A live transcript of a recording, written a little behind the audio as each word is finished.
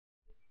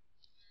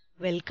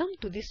Welcome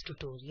to this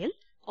tutorial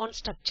on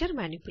structure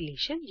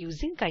manipulation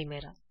using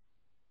Chimera.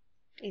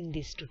 In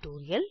this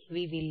tutorial,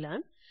 we will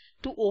learn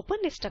to open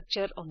a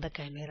structure on the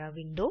Chimera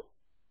window,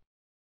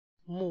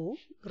 move,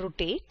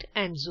 rotate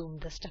and zoom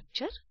the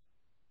structure,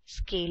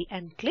 scale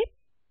and clip,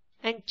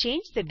 and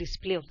change the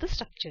display of the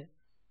structure.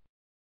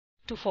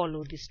 To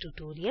follow this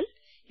tutorial,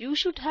 you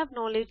should have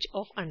knowledge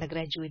of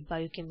undergraduate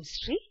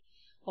biochemistry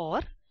or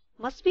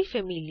must be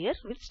familiar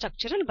with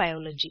structural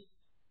biology.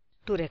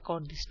 To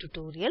record this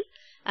tutorial,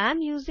 I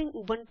am using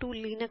Ubuntu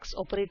Linux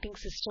operating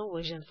system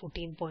version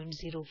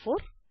 14.04,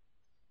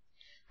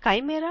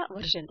 Chimera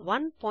version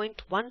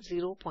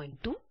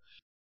 1.10.2,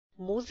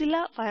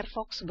 Mozilla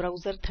Firefox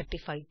browser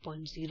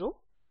 35.0,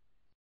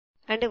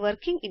 and a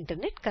working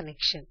internet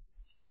connection.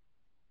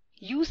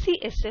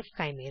 UCSF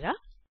Chimera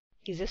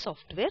is a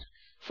software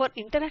for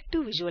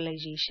interactive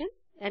visualization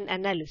and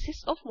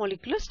analysis of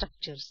molecular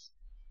structures.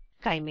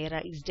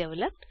 Chimera is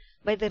developed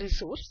by the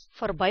Resource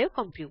for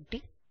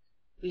Biocomputing,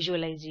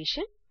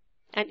 Visualization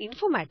and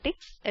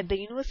Informatics at the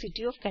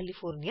University of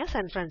California,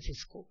 San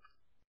Francisco.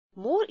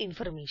 More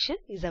information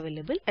is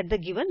available at the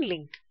given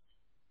link.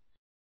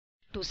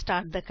 To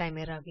start the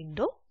Chimera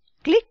window,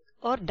 click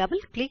or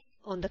double-click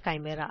on the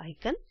Chimera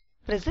icon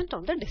present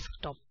on the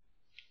desktop.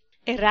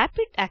 A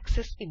Rapid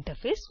Access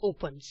interface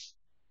opens.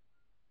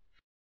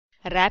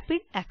 A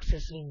Rapid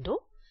Access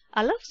window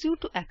allows you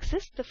to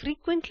access the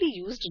frequently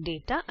used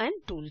data and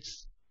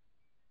tools.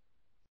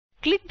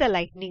 Click the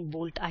lightning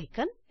bolt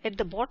icon at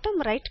the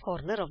bottom right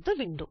corner of the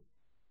window.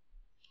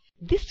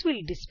 This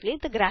will display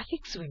the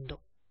graphics window.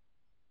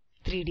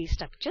 3D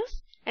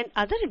structures and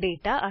other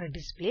data are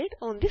displayed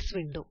on this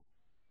window.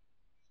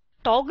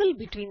 Toggle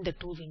between the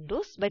two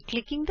windows by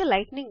clicking the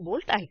lightning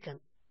bolt icon.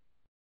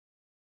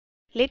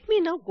 Let me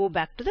now go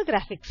back to the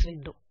graphics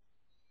window.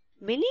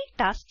 Many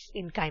tasks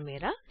in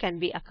Chimera can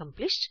be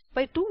accomplished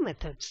by two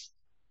methods.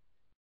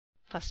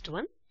 First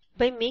one,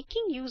 by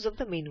making use of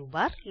the menu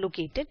bar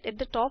located at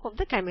the top of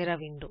the Chimera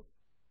window.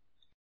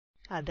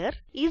 Other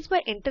is by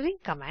entering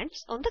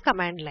commands on the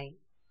command line.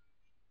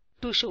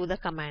 To show the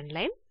command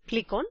line,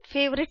 click on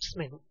Favorites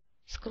menu,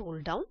 scroll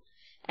down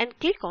and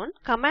click on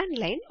Command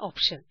Line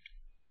option.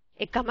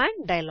 A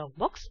command dialog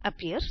box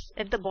appears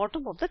at the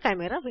bottom of the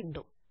Chimera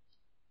window.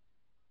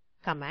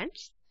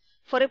 Commands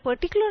for a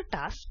particular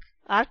task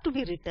are to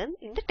be written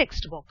in the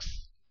text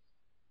box.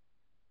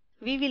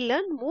 We will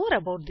learn more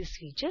about this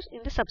feature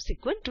in the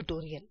subsequent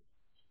tutorial.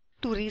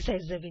 To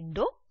resize the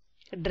window,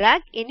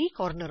 drag any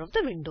corner of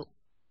the window.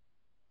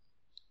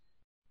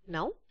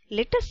 Now,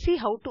 let us see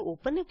how to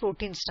open a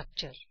protein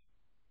structure.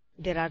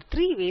 There are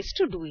three ways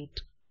to do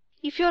it.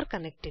 If you are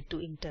connected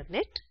to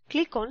Internet,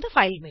 click on the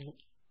File menu.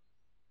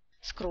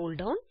 Scroll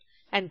down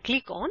and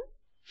click on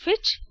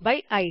Fetch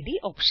by ID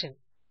option.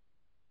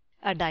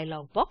 A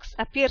dialog box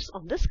appears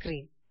on the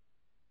screen.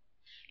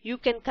 You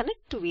can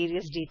connect to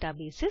various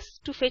databases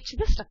to fetch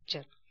the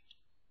structure.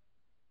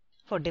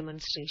 For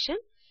demonstration,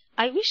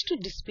 I wish to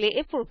display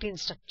a protein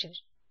structure.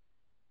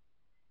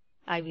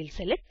 I will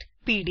select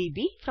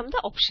PDB from the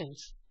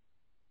options.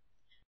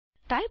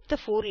 Type the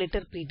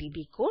 4-letter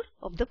PDB code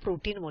of the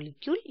protein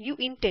molecule you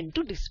intend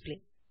to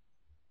display.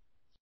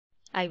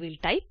 I will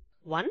type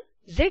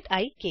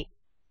 1ZIK.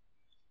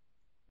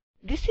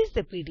 This is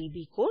the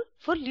PDB code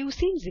for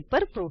leucine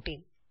zipper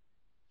protein.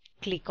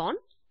 Click on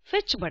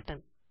Fetch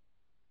button.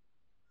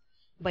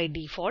 By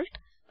default,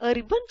 a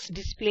ribbons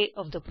display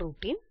of the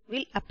protein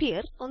will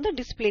appear on the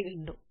display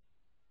window.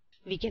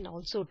 We can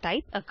also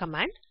type a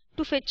command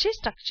to fetch a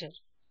structure.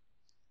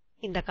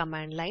 In the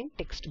command line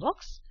text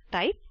box,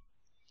 type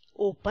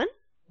Open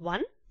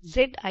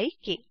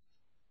 1ZIK.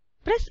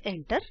 Press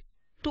Enter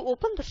to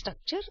open the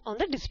structure on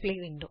the display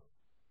window.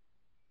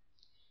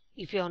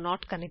 If you are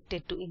not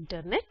connected to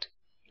Internet,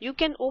 you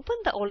can open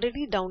the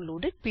already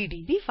downloaded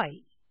PDB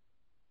file.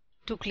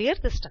 To clear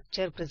the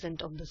structure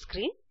present on the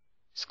screen,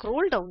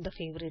 scroll down the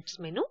Favorites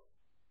menu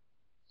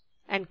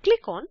and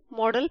click on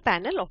Model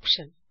Panel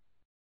option.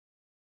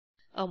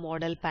 A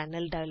Model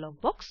Panel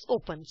dialog box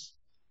opens.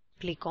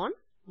 Click on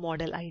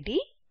Model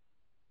ID.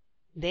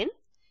 Then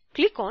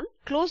click on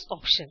Close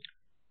option.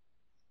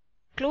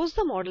 Close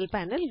the Model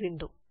Panel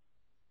window.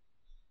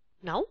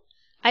 Now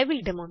I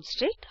will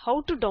demonstrate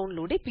how to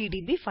download a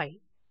PDB file.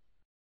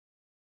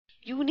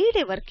 You need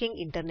a working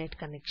internet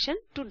connection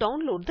to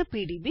download the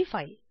PDB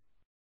file.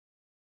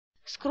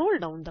 Scroll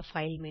down the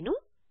File menu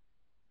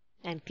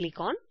and click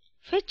on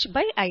Fetch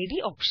by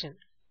ID option.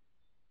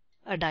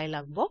 A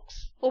dialog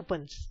box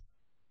opens.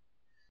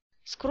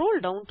 Scroll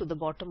down to the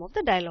bottom of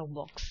the dialog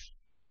box.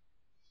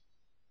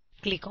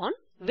 Click on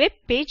Web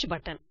Page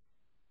button.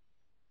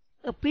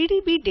 A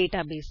PDB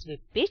database web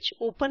page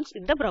opens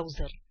in the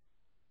browser.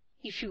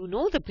 If you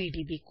know the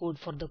PDB code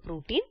for the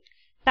protein,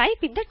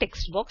 type in the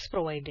text box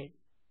provided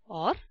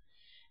or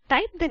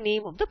type the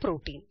name of the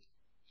protein.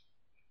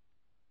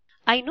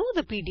 I know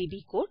the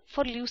PDB code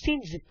for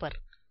leucine zipper,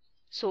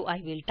 so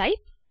I will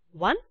type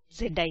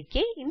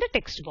 1ZIK in the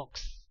text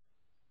box.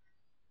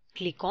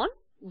 Click on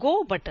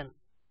Go button.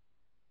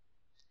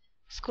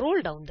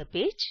 Scroll down the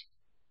page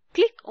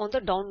click on the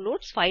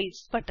Downloads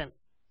Files button,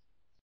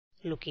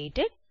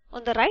 located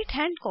on the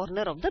right-hand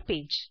corner of the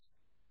page.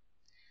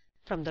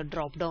 From the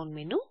drop-down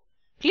menu,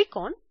 click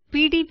on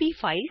PDB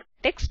File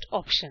Text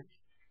option.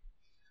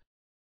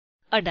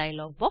 A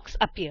dialog box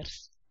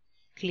appears.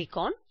 Click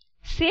on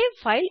Save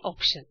File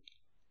option.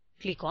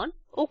 Click on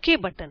OK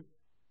button.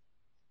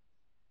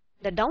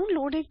 The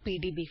downloaded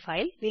PDB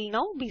file will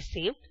now be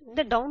saved in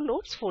the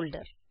Downloads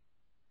folder.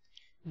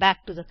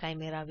 Back to the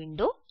Chimera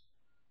window.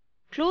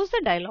 Close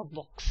the dialog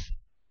box.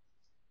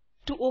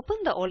 To open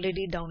the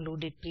already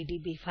downloaded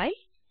PDB file,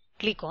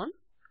 click on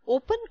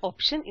Open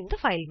option in the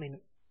File menu.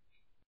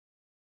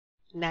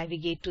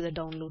 Navigate to the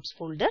Downloads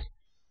folder.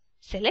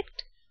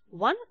 Select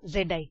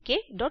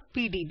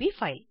 1zik.pdb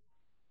file.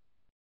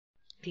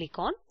 Click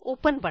on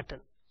Open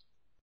button.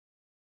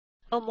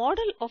 A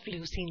model of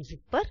leucine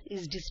zipper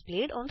is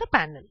displayed on the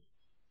panel.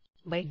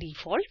 By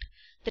default,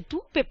 the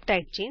two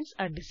peptide chains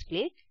are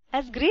displayed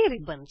as gray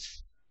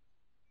ribbons.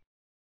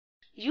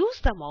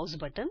 Use the mouse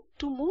button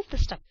to move the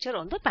structure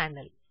on the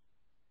panel.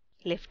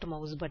 Left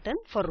mouse button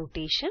for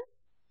rotation.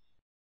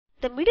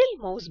 The middle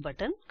mouse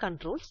button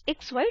controls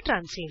XY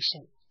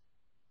translation.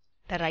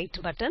 The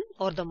right button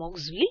or the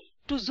mouse wheel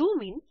to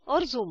zoom in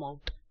or zoom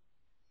out.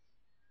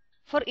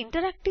 For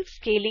interactive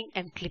scaling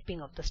and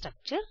clipping of the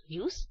structure,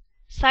 use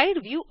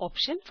Side View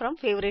option from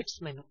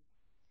Favorites menu.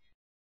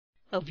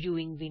 A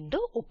viewing window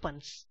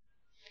opens.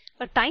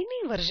 A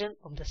tiny version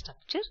of the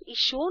structure is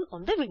shown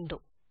on the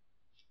window.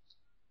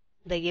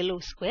 The yellow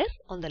square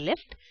on the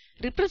left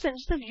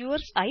represents the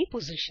viewer's eye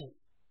position.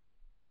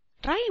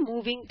 Try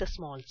moving the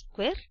small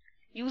square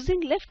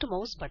using left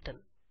mouse button.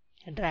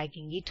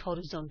 Dragging it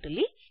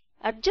horizontally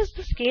adjusts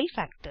the scale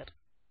factor.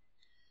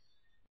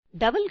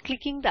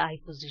 Double-clicking the eye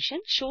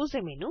position shows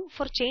a menu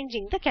for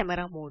changing the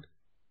camera mode.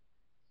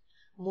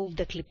 Move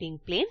the clipping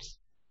planes,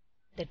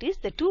 that is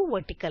the two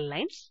vertical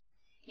lines,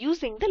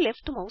 using the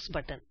left mouse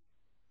button.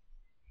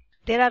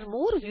 There are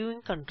more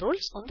viewing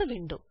controls on the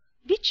window,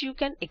 which you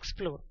can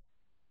explore.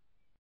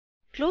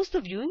 Close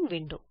the viewing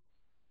window.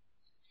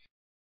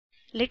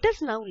 Let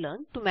us now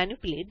learn to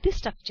manipulate the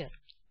structure.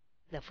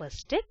 The first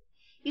step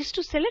is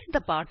to select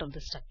the part of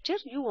the structure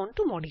you want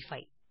to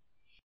modify.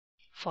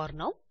 For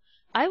now,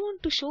 I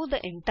want to show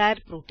the entire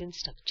protein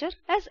structure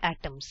as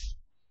atoms.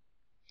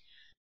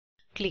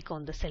 Click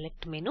on the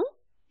Select menu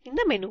in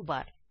the menu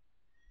bar.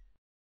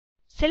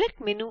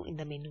 Select menu in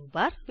the menu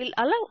bar will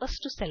allow us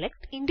to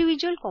select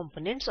individual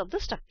components of the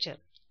structure,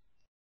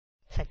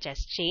 such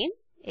as chain,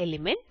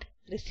 element,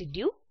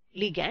 residue,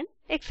 ligand,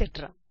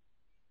 etc.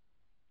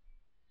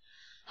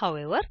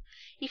 However,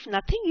 if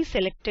nothing is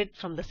selected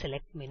from the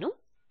Select menu,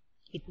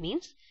 it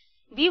means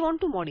we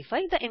want to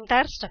modify the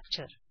entire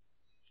structure.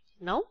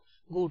 Now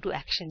go to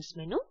Actions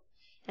menu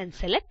and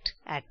select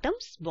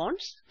Atoms,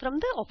 Bonds from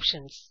the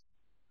options.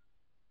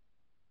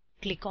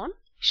 Click on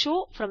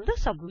Show from the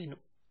submenu.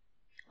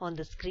 On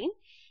the screen,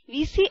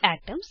 we see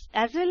atoms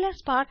as well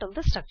as part of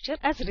the structure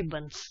as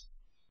ribbons.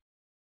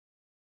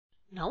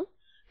 Now,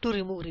 to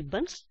remove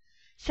ribbons,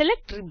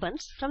 select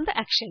Ribbons from the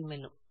Action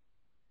menu.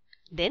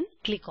 Then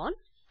click on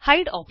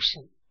Hide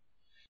option.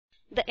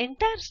 The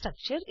entire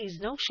structure is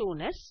now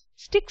shown as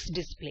Sticks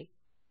display.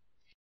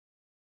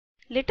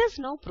 Let us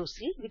now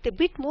proceed with a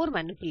bit more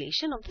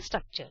manipulation of the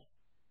structure.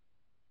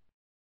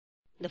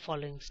 The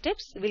following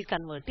steps will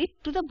convert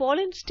it to the ball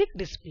and stick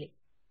display.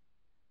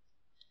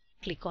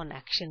 Click on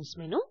Actions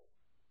menu.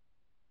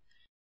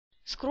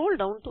 Scroll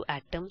down to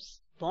Atoms,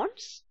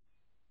 Bonds.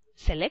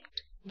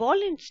 Select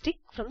Ball and Stick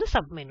from the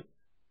submenu.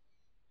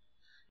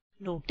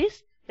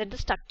 Notice that the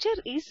structure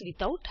is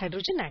without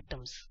hydrogen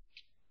atoms.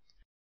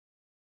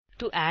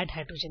 To add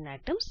hydrogen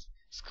atoms,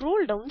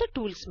 scroll down the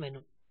Tools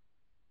menu.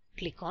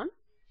 Click on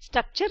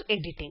Structure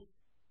Editing.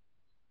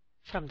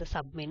 From the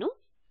submenu,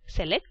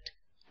 select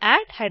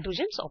Add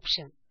Hydrogens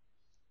option.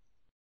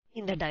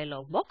 In the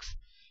dialog box,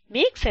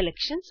 make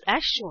selections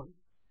as shown.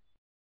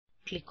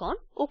 Click on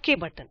OK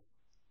button.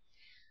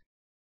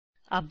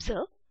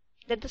 Observe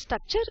that the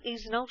structure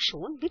is now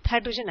shown with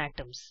hydrogen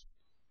atoms.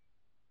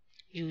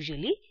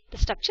 Usually, the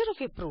structure of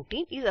a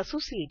protein is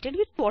associated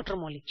with water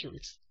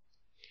molecules.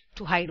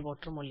 To hide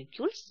water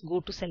molecules, go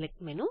to Select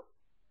menu.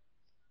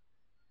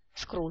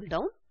 Scroll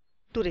down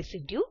to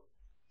Residue.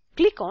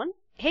 Click on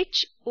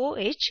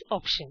HOH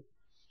option.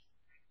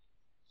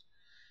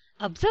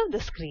 Observe the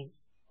screen.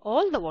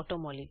 All the water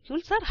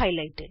molecules are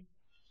highlighted.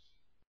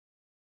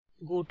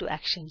 Go to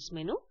Actions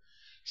menu.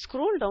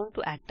 Scroll down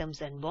to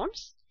Atoms and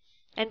Bonds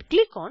and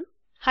click on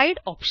Hide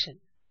option.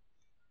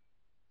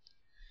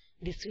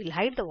 This will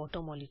hide the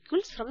water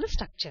molecules from the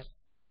structure.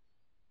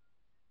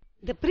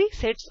 The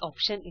Presets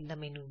option in the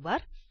menu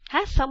bar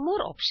has some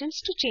more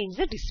options to change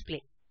the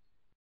display.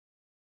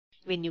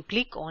 When you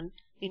click on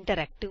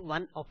Interactive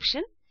 1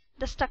 option,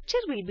 the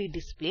structure will be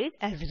displayed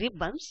as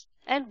ribbons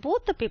and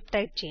both the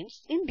peptide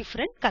chains in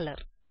different color.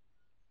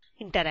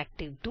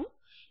 Interactive 2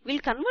 will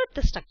convert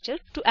the structure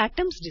to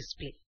atoms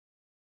display.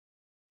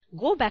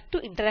 Go back to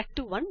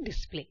Interactive 1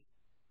 display.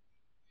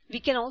 We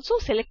can also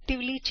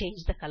selectively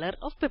change the color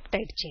of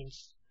peptide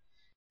chains.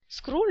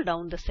 Scroll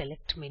down the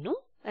Select menu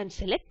and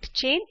select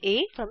Chain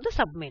A from the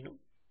submenu.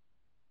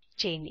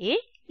 Chain A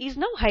is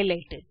now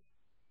highlighted.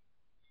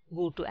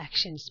 Go to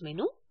Actions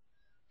menu,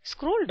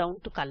 scroll down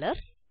to Color,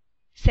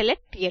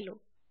 select Yellow.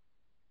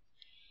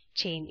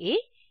 Chain A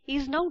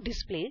is now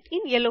displayed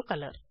in yellow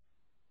color.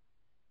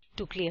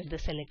 To clear the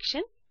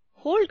selection,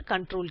 hold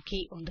Ctrl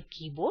key on the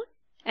keyboard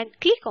and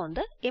click on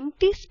the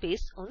empty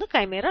space on the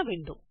Chimera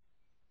window.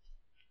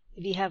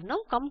 We have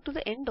now come to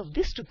the end of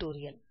this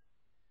tutorial.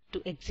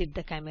 To exit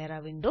the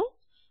Chimera window,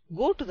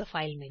 go to the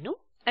File menu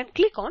and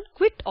click on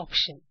Quit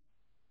option.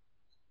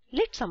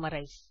 Let's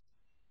summarize.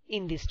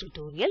 In this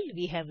tutorial,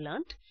 we have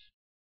learnt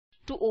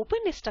to open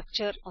a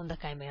structure on the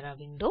Chimera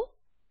window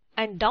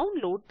and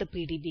download the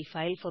PDB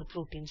file for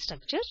protein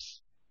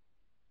structures,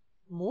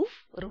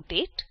 move,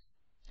 rotate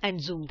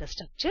and zoom the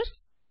structure,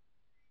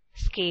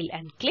 scale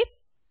and clip,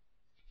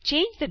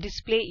 change the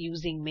display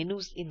using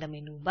menus in the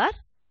menu bar,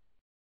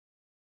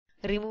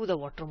 remove the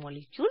water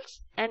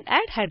molecules and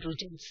add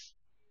hydrogens.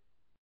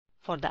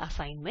 For the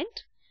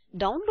assignment,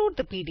 download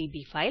the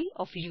PDB file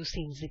of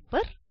leucine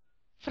zipper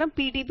from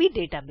PDB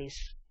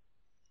database.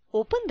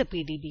 Open the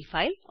PDB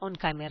file on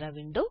Chimera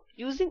window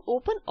using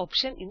Open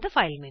option in the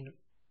File menu.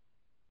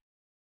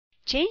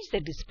 Change the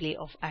display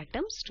of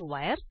atoms to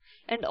wire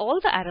and all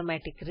the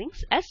aromatic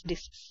rings as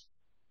disks.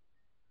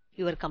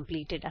 Your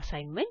completed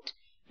assignment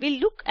will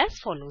look as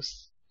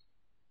follows.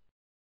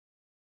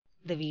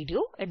 The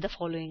video at the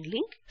following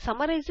link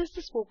summarizes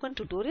the spoken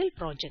tutorial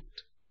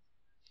project.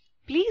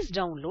 Please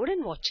download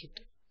and watch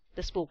it.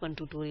 The Spoken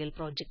Tutorial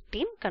project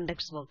team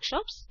conducts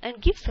workshops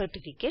and gives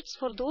certificates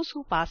for those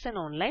who pass an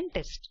online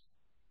test.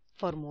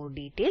 For more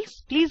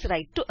details, please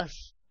write to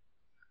us.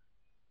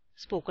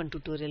 Spoken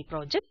Tutorial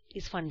project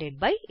is funded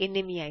by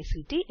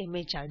NMEICT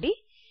MHRD,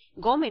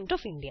 Government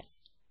of India.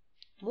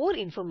 More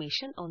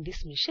information on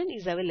this mission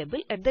is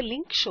available at the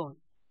link shown.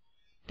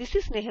 This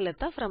is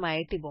Snehalata from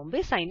IIT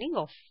Bombay signing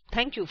off.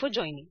 Thank you for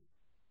joining.